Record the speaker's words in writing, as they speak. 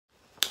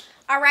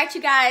All right,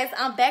 you guys,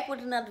 I'm back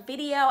with another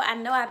video. I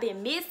know I've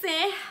been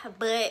missing,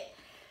 but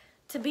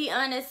to be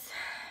honest,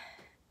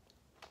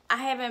 I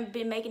haven't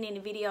been making any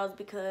videos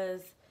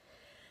because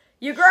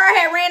your girl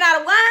had ran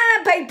out of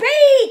wine, baby.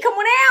 Come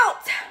on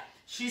out.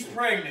 She's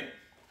pregnant.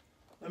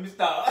 Let me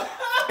stop. Don't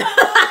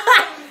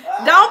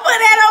put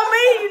that on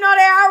me. You know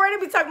they already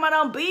be talking about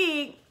I'm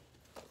big.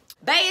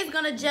 Bay is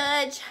gonna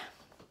judge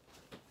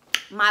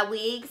my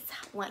wigs.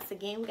 Once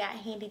again, we got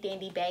handy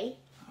dandy Bay.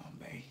 Oh,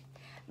 Bay.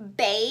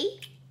 Bay.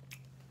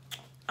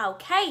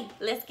 Okay,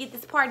 let's get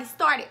this party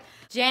started.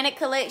 Janet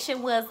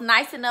Collection was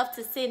nice enough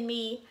to send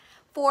me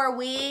 4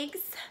 wigs.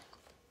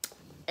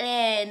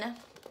 And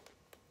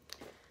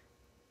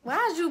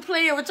why is you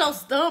playing with your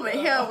stomach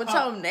here with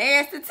your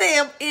nasty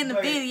tail in the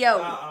video?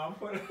 No,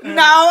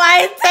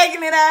 I ain't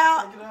taking it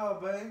out. Take it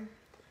out, babe.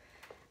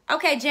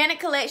 Okay, Janet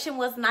Collection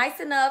was nice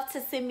enough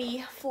to send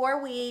me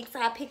 4 wigs.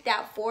 I picked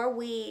out 4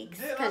 wigs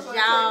because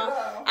y'all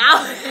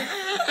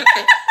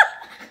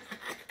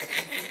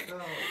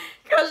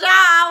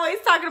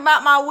always talking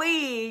about my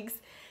wigs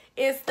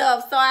and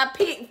stuff. So I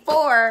picked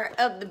 4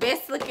 of the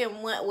best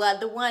looking one, well,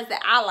 the ones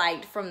that I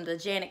liked from the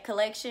Janet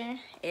Collection.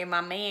 And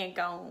my man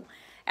gone,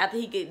 after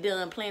he get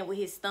done playing with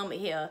his stomach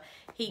here,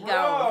 he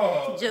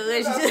gone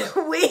judge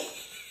the wig.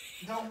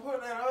 Don't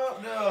put that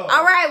up, though.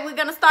 All right, we're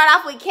gonna start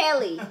off with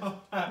Kelly.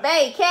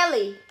 Babe,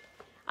 Kelly.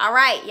 All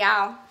right,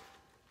 y'all.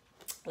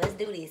 Let's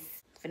do this.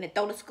 Finna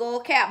throw the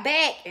skull cap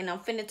back, and I'm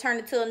finna turn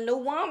it to a new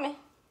woman.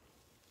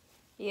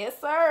 Yes,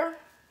 sir.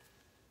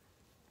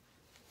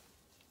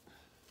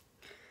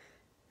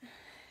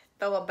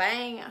 Throw a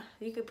bang.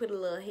 You could put a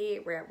little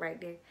head wrap right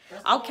there.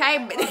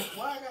 Okay, but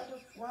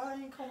why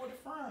ain't come with the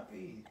front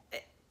piece?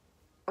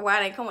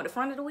 Why they come with the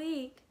front of the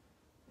wig?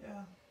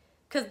 Yeah.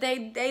 Cause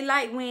they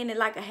like wearing it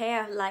like a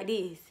hair like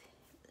this.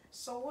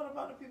 So what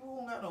about the people who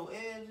don't got no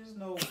edges,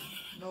 no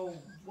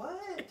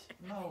what?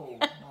 No.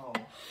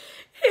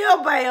 Here,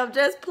 babe, I'm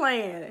just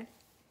playing.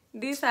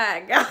 This how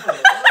it goes.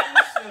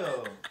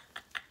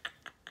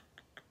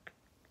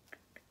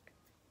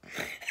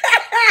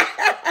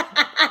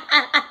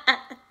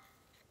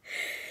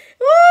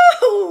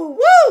 Woo,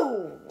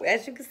 woo!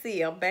 As you can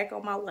see, I'm back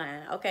on my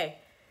line. Okay,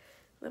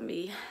 let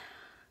me.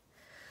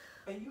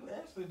 Hey, you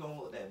actually don't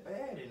look that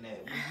bad in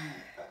that.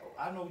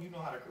 I know you know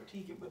how to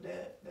critique it, but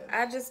that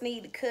I just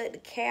need to cut the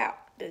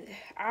cap.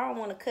 I don't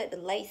want to cut the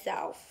lace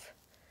off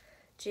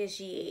just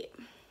yet.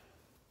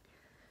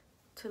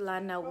 Till I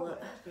know what.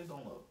 It actually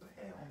don't look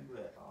bad on you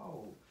at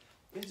all.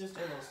 It's just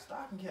that little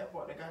stocking cap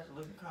part that got you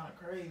looking kind of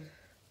crazy.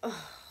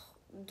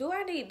 Do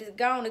I need to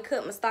go on and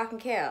cut my stocking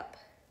cap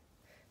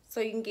so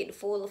you can get the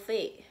full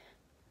effect?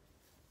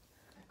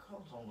 That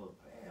color don't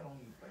look bad on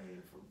you,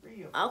 babe, for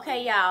real.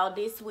 Okay, y'all,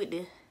 this with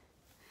the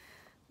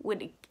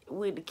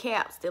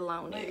cap still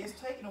on there. It's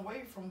taken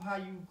away from how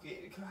the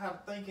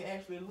thing can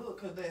actually look,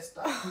 cause that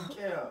stocking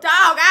cap.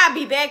 Dog, I'll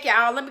be back,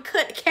 y'all. Let me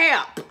cut the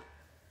cap.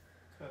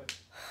 Cut.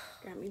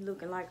 Got me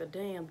looking like a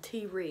damn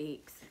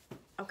T-Rex.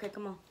 Okay,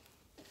 come on.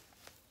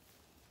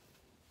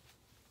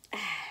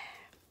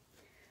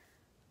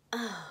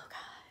 Oh,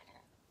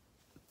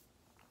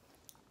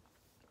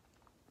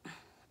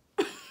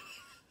 God.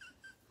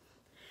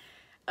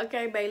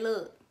 Okay, babe,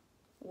 look.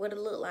 What it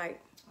look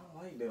like. I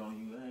like that on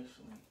you,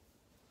 actually.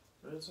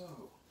 That's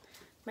all.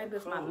 Maybe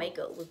if my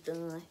makeup was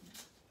done.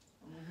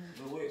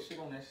 The way it sit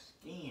on that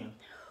skin.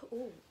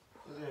 Ooh.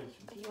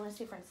 You want to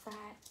see from the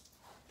side?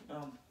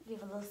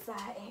 Give a little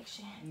side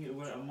action. You get to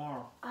wear it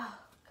tomorrow. Oh,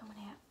 coming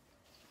out.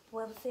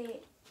 What was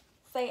it?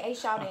 Say a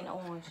shot in the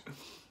orange.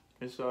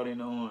 A shot in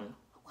the orange.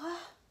 What?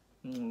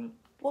 Mm-hmm.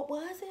 What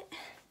was it?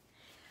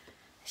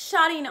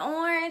 Shot in the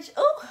orange.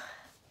 Ooh.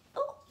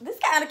 Ooh, this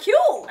kind of cute.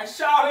 A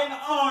shot in the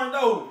orange,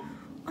 though.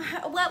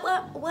 What,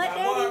 my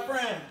Daddy?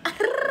 boyfriend.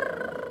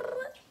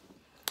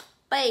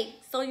 Babe,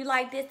 so you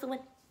like this one?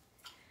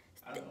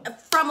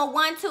 From a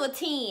 1 to a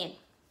 10.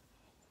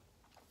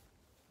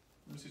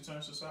 Let me see,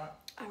 turn to the side.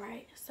 All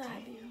right,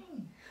 side view.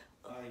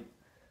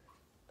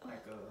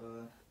 Like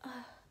a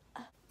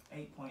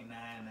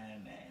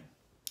 8.999.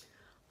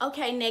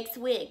 Okay, next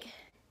wig.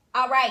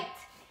 All right,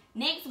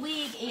 next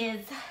wig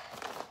is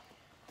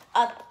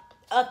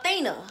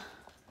Athena,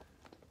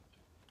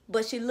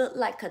 but she looked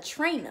like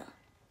Katrina.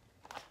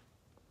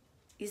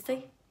 You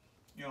see?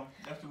 Yeah,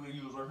 that's the way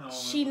you was working on.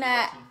 She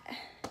not.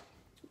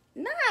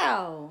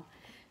 No,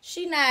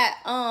 she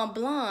not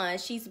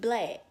blonde. She's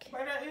black.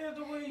 But that is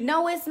the wig.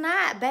 No, it's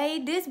not,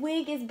 babe. This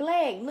wig is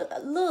black.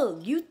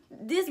 Look,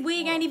 this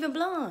wig ain't even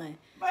blonde.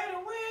 Babe, the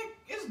wig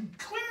is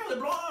clearly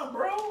blonde,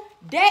 bro.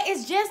 That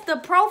is just the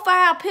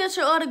profile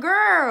picture of the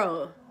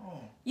girl.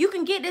 Oh. You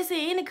can get this in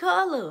any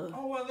color.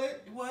 Oh well,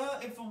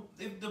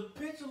 if the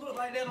picture look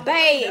like that, on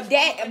Babe,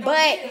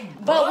 the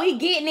but we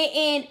getting it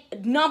in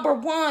number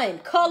 1.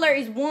 Color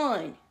is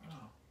 1.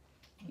 Oh.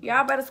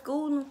 Y'all better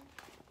school them.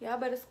 Y'all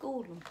better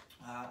school them.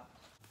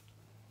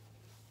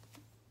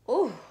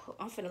 Ooh,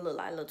 I'm finna look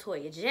like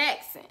LaToya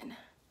Jackson.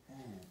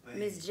 Ooh,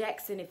 Miss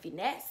Jackson, if you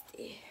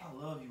nasty. I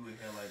love you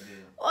with hair like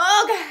that.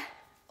 Oh God.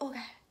 Oh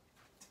God.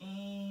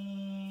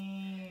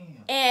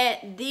 Damn.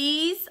 And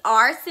these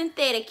are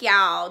synthetic,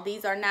 y'all.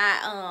 These are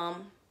not,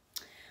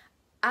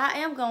 I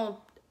am gonna,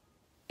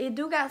 it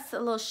do got a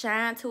little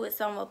shine to it,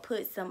 so I'm gonna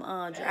put some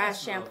dry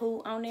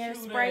shampoo on there to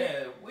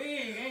spray.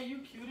 Wig, ain't you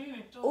cute in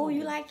it too? Oh,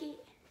 you like it?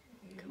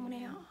 Come on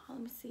out. Let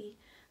me see.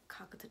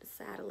 Cock it to the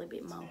side a little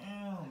bit more.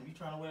 Damn, you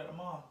trying to wear that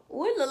tomorrow?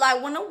 Oh, it look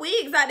like one of the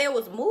wigs out there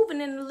was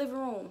moving in the living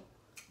room.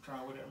 I'm trying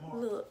to wear that tomorrow.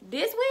 Look,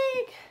 this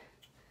wig.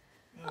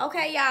 Yeah.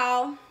 Okay,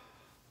 y'all.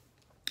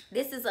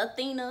 This is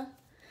Athena.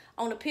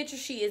 On the picture,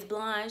 she is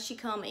blonde. She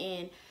come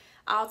in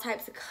all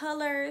types of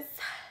colors.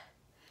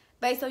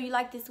 Babe, so you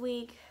like this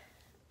wig?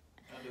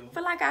 I do.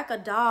 Feel like I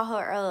could doll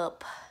her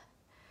up.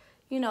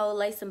 You know,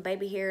 lay some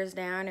baby hairs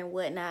down and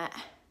whatnot.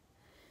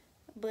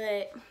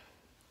 But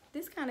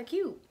this kind of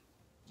cute.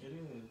 It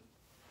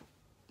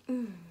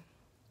is.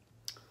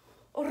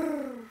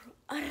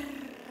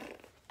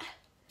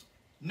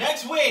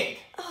 Next wig.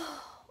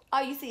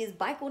 All you see is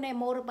bike on that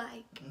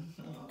motorbike.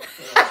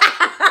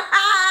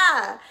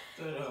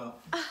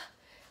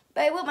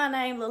 Babe, what my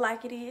name look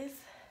like it is?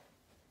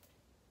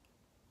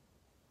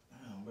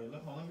 Wait,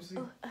 let me see.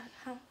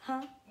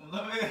 Huh?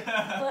 Let me.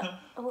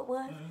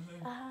 What?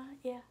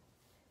 Yeah.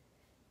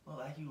 Look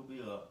like you would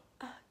be a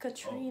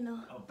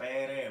Katrina. A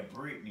badass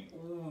Britney.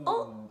 Ooh.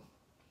 Oh.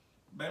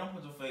 Babe, don't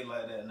put your face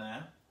like that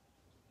now.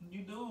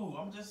 You do.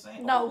 I'm just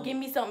saying. No, give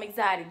me something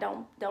exotic.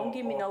 Don't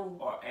give me no.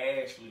 Or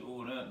Ashley.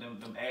 Ooh,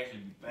 them Ashley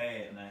be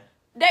bad now.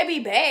 They be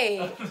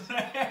bad.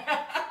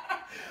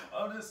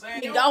 I'm just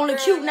saying. The only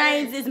cute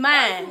names is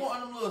mine. You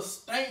want them little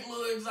stank,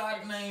 little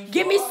exotic names?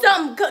 Give me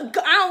something. I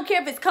don't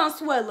care if it's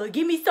Consuelo.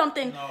 Give me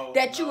something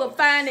that you will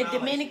find in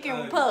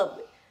Dominican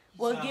Republic.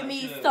 Well, give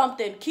me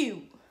something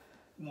cute.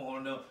 You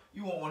want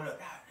one of them?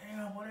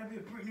 Goddamn, what that be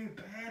Britney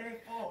bad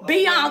at for?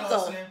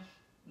 Bianca.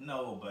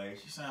 No, babe.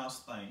 She sounds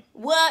stank.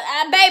 Well,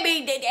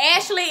 baby,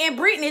 Ashley and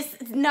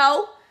Britney,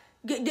 no.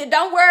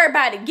 Don't worry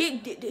about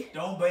it.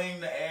 Don't bang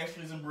the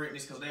Ashleys and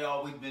Britneys because they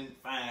always been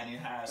fine in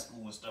high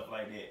school and stuff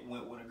like that.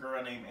 With a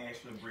girl named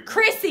Ashley and Britney.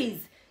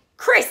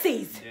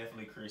 Chrissy's.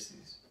 Definitely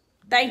Chrissy's.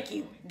 Thank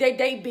you. They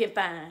been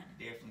fine.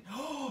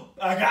 Definitely.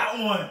 I got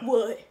one.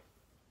 What?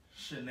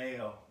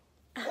 Chanel.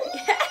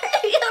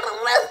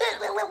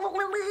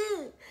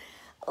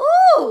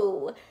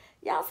 Ooh.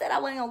 Y'all said I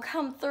wasn't gonna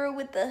come through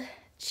with the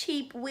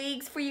cheap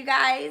wigs for you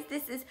guys.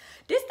 This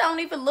don't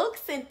even look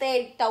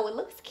synthetic though. It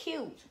looks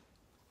cute.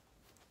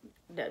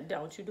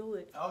 Don't you do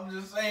it. I'm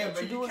just saying,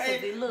 but you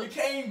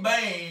can't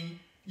bang.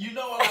 You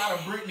know a lot of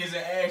Britneys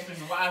and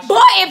Ashleys.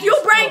 Boy, if you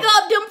bring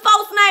up them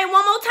folks' name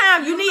one more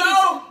time, you need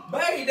to.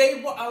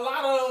 Babe, a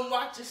lot of them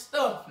watch your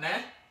stuff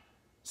now.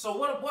 So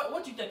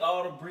what you think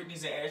all the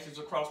Britneys and Ashleys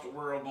across the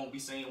world gonna be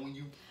saying when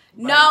you?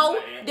 No,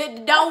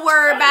 don't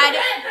worry about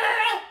it.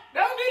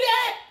 Don't do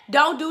that.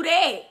 Don't do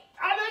that.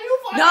 I know you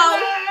fucking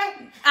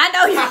lying. I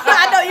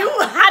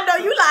know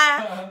you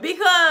lying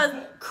because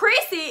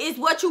Chrissy is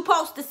what you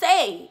supposed to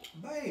say.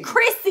 Babe.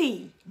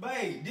 Chrissy.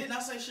 Babe, didn't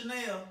I say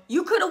Chanel?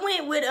 You could have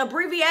went with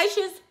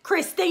abbreviations.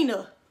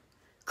 Christina.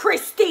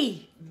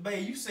 Christy.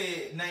 Babe, you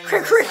said names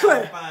that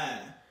sound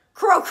fine.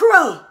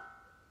 Crow.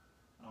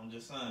 I'm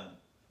just saying.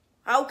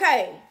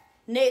 Okay,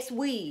 next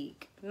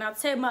week. Now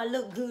tell me I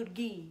look good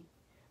again.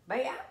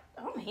 Babe,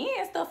 I'm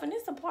hearing stuff in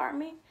this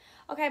apartment.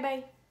 Okay,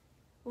 babe.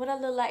 What I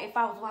look like if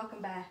I was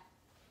walking by?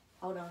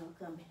 Hold on, I'm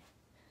coming.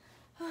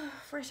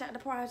 Fresh out the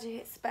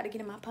projects. About to get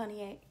in my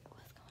Pontiac.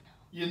 What's going on?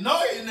 You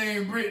know your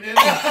name, Brittany. Babe,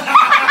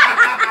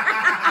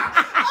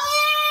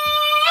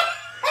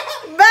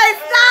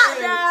 stop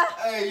now.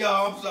 Hey,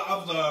 y'all, I'm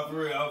sorry for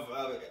real.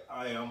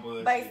 I am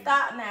bullshit. Babe,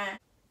 stop now.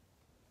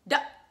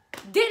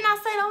 Didn't I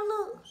say don't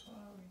look? I'm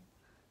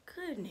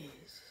sorry.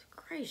 Goodness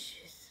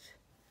gracious.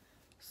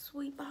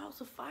 Sweet balls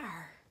of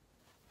fire.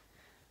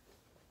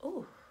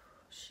 Ooh,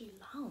 she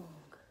long.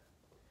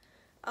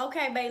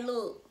 Okay, babe,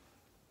 look.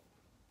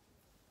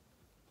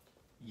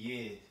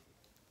 Yes.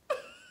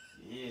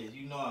 Yes,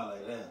 you know I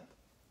like that.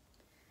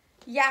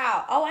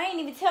 Y'all, oh, I ain't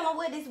even tell them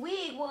what this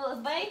wig was,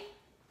 babe.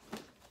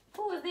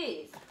 Who is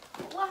this?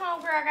 What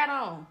homegirl I got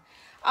on?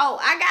 Oh,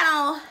 I got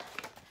on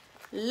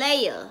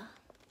Leia.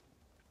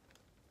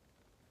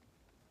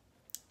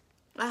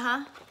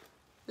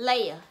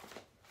 Leia.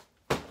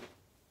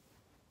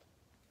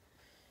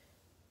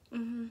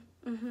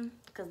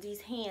 Because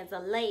these hands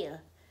are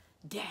Leia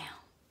down.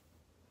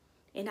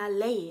 And I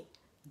lay it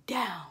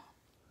down.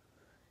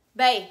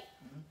 Babe,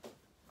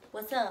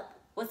 what's up?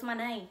 What's my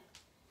name?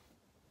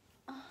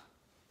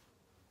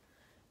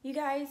 You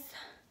guys?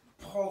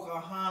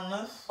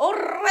 Pocahontas.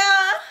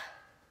 Ora!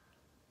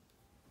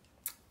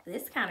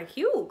 This kind of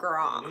cute,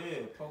 girl.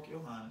 Yeah,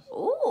 Pocahontas.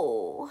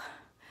 Ooh.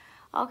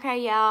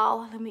 Okay,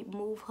 y'all. Let me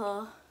move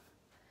her.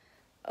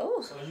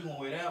 Oh. So you gonna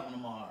wear that one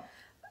tomorrow?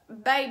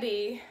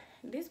 Baby,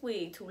 this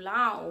wig too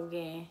long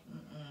again.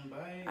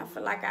 Baby. I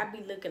feel like I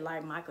be looking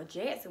like Michael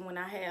Jackson when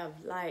I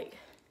have like,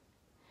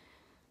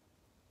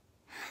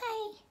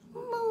 hey,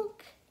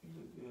 Mook. You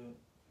look good.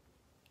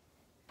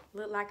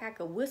 Look like I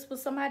could whisper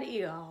somebody's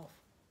ear off.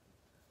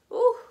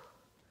 Ooh.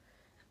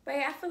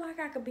 Babe, I feel like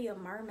I could be a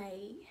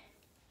mermaid.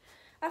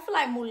 I feel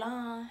like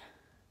Mulan.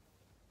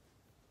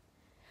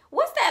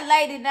 that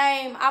lady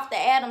name off the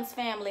Addams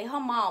Family? Her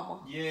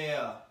mama.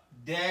 Yeah,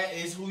 that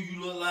is who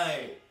you look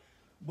like.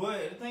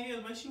 But the thing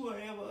is, man, she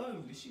wasn't ever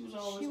ugly. She was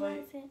always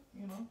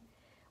you know.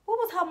 What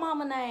was her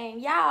mama name?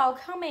 Y'all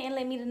comment and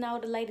let me know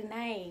the lady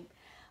name.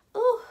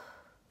 Ooh.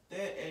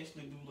 That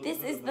actually do look This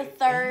good, is the baby.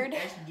 third. You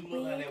actually do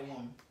look like that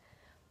woman.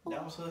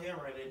 That was her hair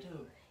right there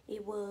too.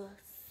 It was.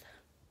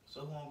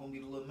 So who I'm gonna be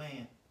the little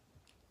man?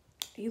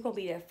 You gonna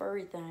be that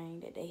furry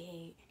thing that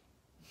they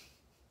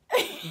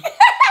had.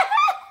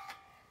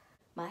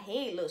 My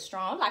head looks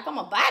strong. Like I'm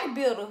a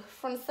bodybuilder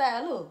from the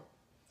side. Look.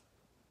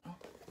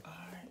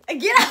 Alright.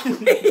 Get out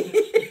of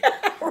me.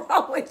 What's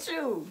wrong with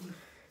you?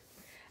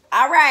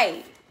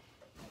 Alright.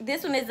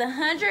 This one is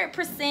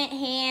 100%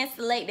 hand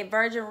selected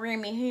virgin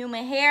Remy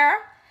human hair.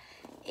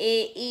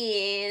 It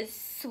is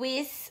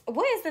Swiss.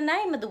 What is the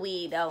name of the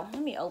wig though?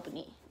 Let me open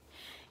it.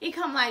 It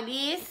come like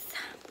this.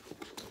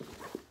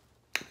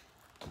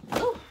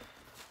 Ooh.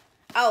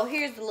 Oh,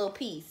 here's the little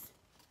piece.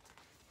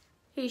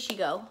 Here she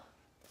go.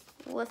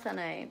 What's her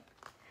name?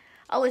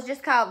 Oh, it's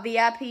just called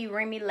VIP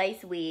Remy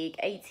Lace Wig,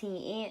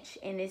 18-inch,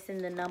 and it's in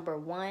the number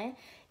 1.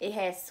 It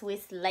has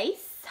Swiss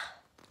lace.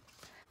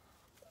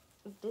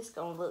 This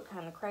gonna look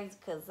kind of crazy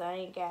because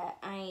I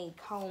ain't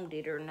combed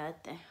it or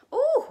nothing.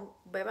 Ooh,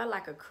 baby, I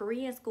like a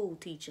Korean school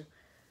teacher.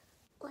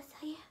 What's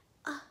here?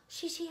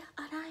 Shishi,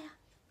 Anaya.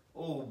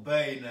 Oh,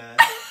 baby, now.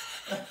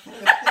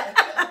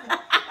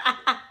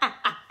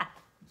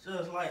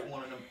 Just like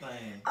one of them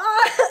things.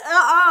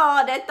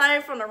 That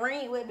thing from the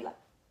ring would be like.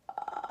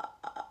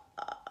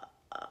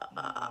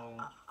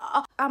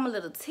 I'm a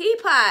little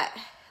teapot.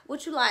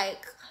 What you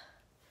like?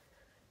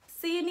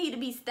 See, you need to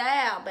be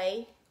styled,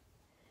 babe.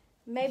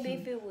 Maybe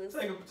if it was.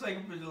 Take a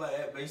picture like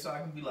that, babe, so I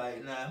can be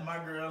like, nah, my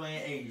girl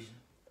ain't Asian.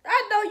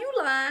 I know you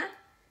lying.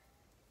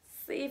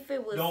 See if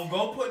it was. Don't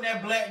go putting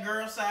that black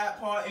girl side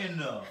part in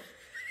there.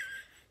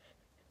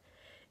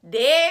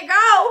 There you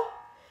go.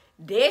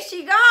 There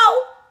she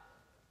go.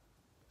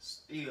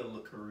 Still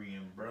look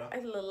Korean, bro.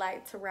 It look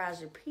like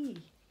Taraji P.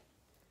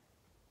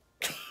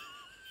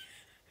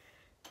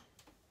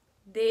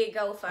 There you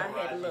go. If I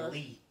had a little.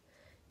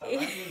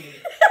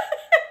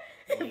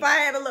 If I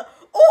had a little.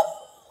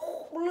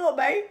 Oh, little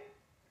babe.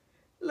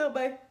 Little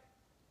babe.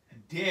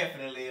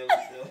 Definitely.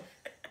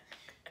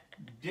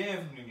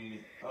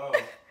 Definitely. Oh.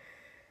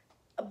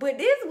 But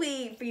this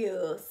wig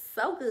feels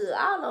so good.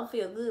 I don't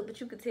feel good, but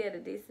you can tell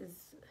that this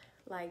is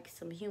like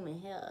some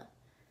human hair.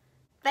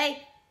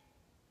 Faith.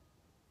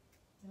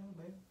 Yeah,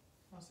 baby.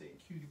 I said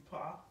cutie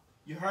pie.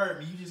 You heard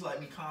me. You just like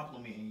me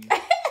complimenting you.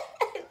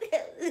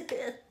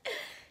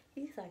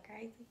 He's so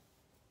crazy.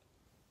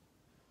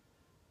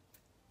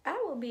 I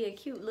would be a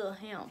cute little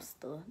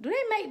hamster. Do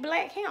they make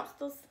black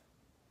hamsters?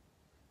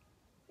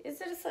 Is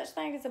there such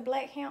thing as a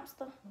black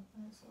hamster? I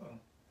think so.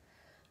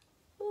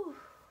 Ooh.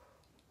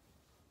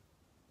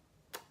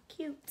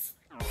 Cute.